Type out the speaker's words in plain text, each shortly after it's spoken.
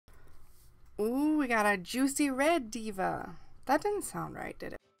Ooh, we got a juicy red diva. That didn't sound right,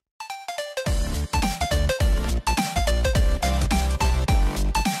 did it?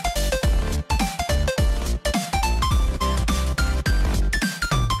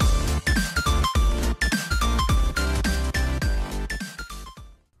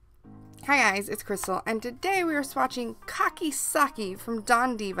 Hi guys, it's Crystal, and today we are swatching Cocki Saki from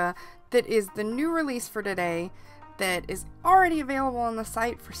Don Deeva. That is the new release for today that is already available on the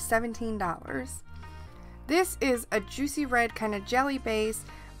site for $17. This is a juicy red kind of jelly base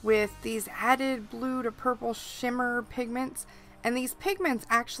with these added blue to purple shimmer pigments, and these pigments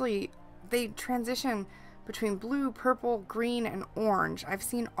actually, they transition between blue, purple, green, and orange. I've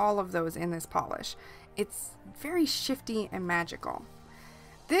seen all of those in this polish. It's very shifty and magical.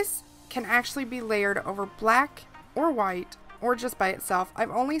 This can actually be layered over black or white or just by itself. I've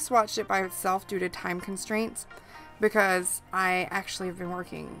only swatched it by itself due to time constraints because I actually have been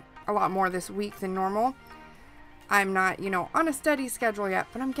working a lot more this week than normal. I'm not, on a steady schedule yet,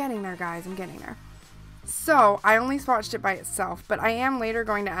 but I'm getting there, guys. I'm getting there. So I only swatched it by itself, but I am later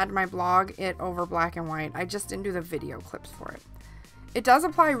going to add to my blog it over black and white. I just didn't do the video clips for it. It does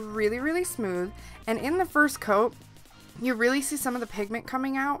apply really, really smooth, and in the first coat, you really see some of the pigment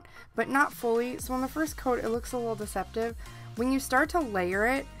coming out, but not fully. So on the first coat, it looks a little deceptive. When you start to layer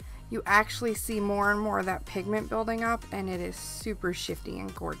it, you actually see more and more of that pigment building up, and it is super shifty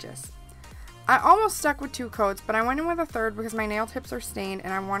and gorgeous. I almost stuck with 2 coats, but I went in with a third because my nail tips are stained,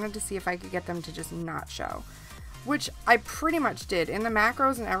 and I wanted to see if I could get them to just not show, which I pretty much did. In the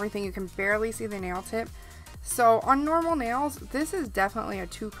macros and everything, you can barely see the nail tip. So on normal nails, this is definitely a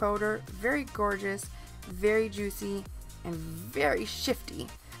 2-coater. Very gorgeous, very juicy, and very shifty.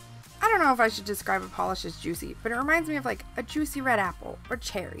 I don't know if I should describe a polish as juicy, but it reminds me of like a juicy red apple or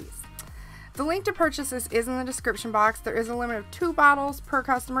cherries. The link to purchase this is in the description box. There is a limit of 2 bottles per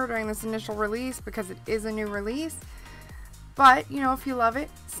customer during this initial release because it is a new release. But, if you love it,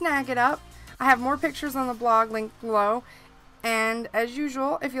 snag it up. I have more pictures on the blog linked below. And as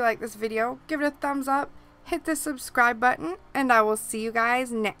usual, if you like this video, give it a thumbs up, hit the subscribe button, and I will see you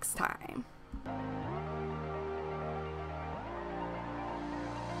guys next time.